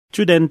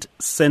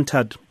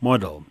student-centered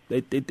model.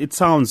 It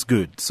sounds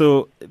good.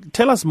 So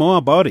tell us more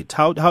about it.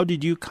 How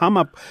did you come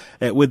up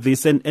with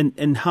this,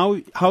 and how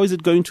is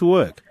it going to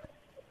work?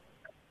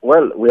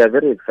 Well, we are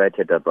very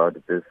excited about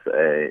this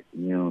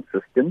new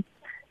system.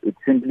 It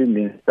simply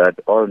means that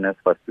all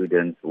NSFAS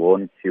students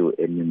won't queue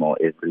anymore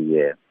every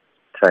year,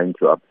 trying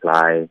to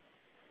apply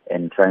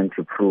and trying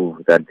to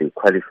prove that they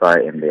qualify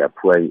and they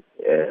apply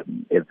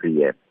every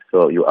year.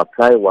 So you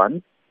apply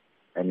once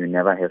and you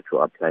never have to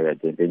apply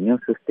again. The new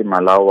system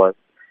allows us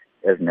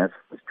as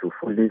NSFAS to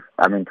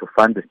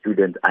fund the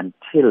students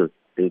until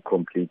they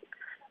complete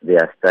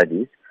their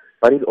studies.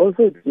 But it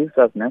also gives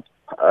us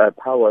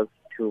powers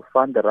to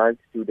fund the right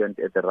student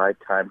at the right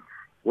time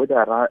with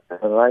the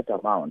right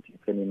amount. You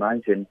can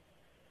imagine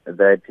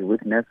that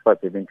with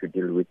NSFAS having to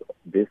deal with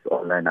this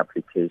online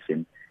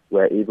application, we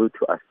are able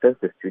to assess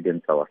the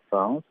students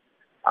ourselves,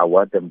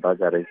 award them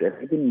bursaries, and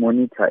even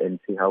monitor and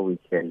see how we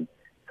can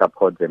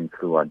support them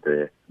throughout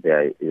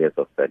their years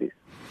of studies.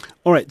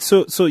 All right.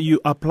 So you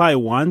apply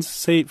once.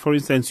 Say, for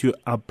instance, you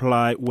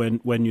apply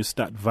when you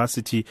start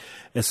varsity.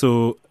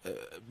 So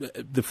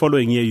the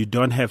following year you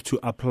don't have to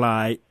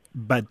apply.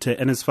 But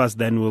NSFAS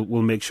then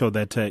will make sure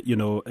that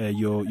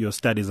your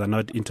studies are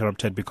not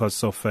interrupted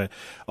because of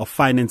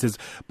finances.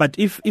 But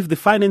if the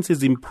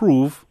finances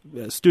improve,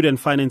 student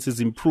finances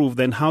improve,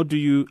 then how do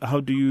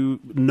you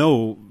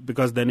know?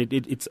 Because then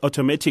it's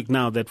automatic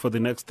now that for the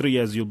next 3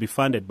 years you'll be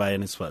funded by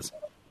NSFAS.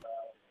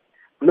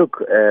 Look,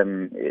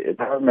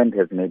 government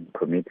has made a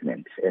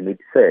commitment, and it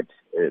said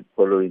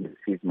following the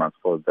fees must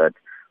fall that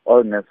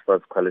all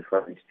NSFAS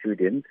qualifying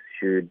students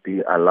should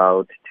be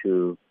allowed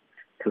to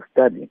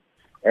study.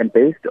 And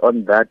based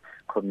on that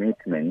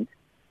commitment,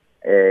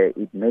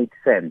 it made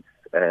sense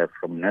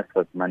from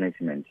NSFAS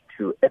management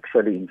to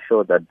actually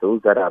ensure that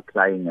those that are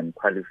applying and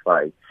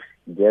qualify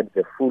get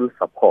the full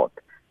support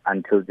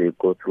until they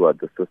go throughout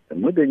the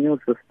system. With the new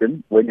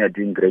system, when you're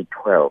doing grade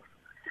 12,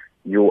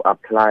 you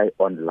apply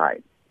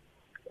online.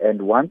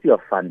 And once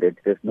you're funded,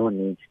 there's no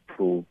need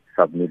to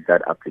submit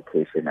that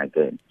application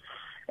again.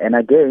 And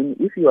again,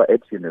 if you are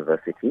at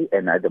university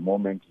and at the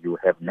moment you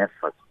have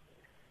NSFAS,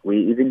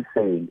 we even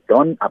saying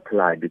don't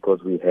apply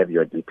because we have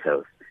your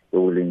details. We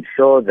will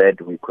ensure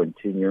that we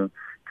continue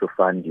to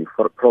fund you,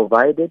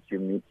 provided you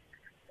meet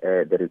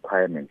the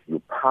requirements.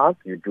 You pass,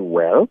 you do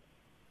well,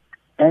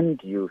 and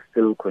you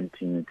still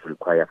continue to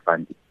require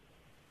funding.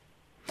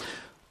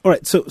 All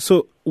right.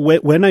 So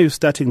when are you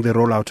starting the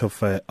rollout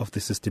of the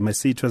system? I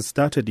see it was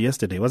started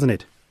yesterday, wasn't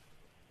it?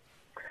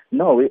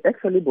 No, we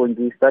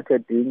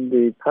started in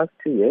the past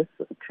 2 years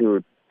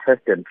to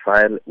test and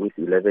trial with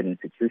 11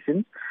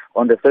 institutions.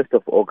 On the 1st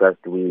of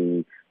August,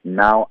 we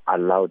now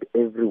allowed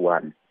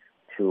everyone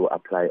to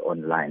apply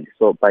online.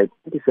 So by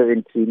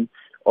 2017,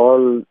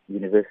 all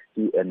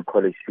university and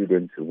college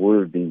students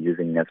will be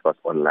using NSFAS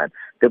online.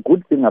 The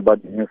good thing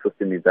about the new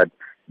system is that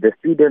the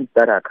students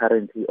that are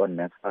currently on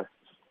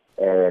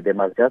NSFAS, they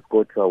must just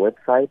go to our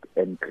website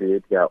and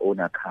create their own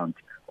account.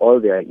 All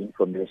their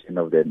information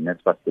of the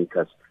NSFAS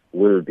status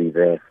will be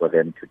there for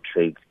them to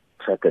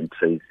track and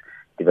trace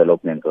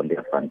development on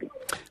their funding.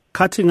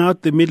 Cutting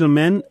out the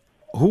middlemen,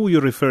 who are you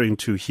referring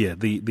to here?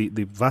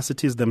 The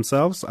varsities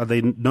themselves? Are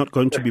they not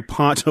going to be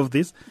part of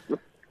this?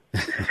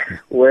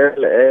 Well,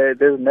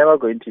 there's never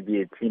going to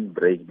be a clean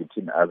break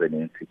between us and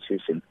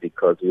institutions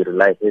because we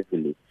rely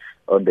heavily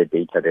on the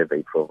data that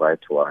they provide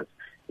to us.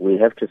 We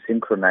have to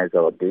synchronize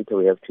our data.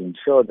 We have to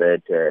ensure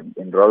that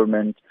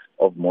enrollment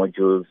of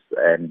modules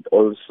and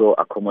also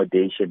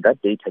accommodation, that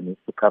data needs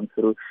to come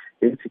through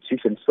the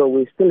institutions. So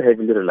we're still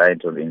heavily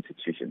reliant on the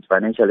institutions.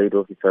 Financial aid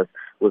officers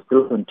will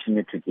still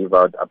continue to give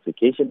out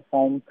application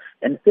forms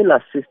and still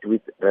assist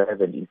with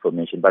relevant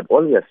information. But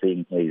all we are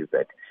saying here is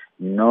that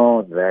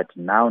know that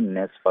now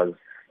NSFAS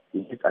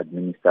is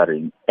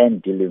administering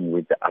and dealing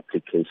with the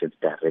applications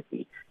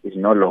directly. It's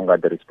no longer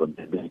the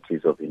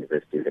responsibilities of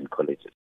universities and colleges.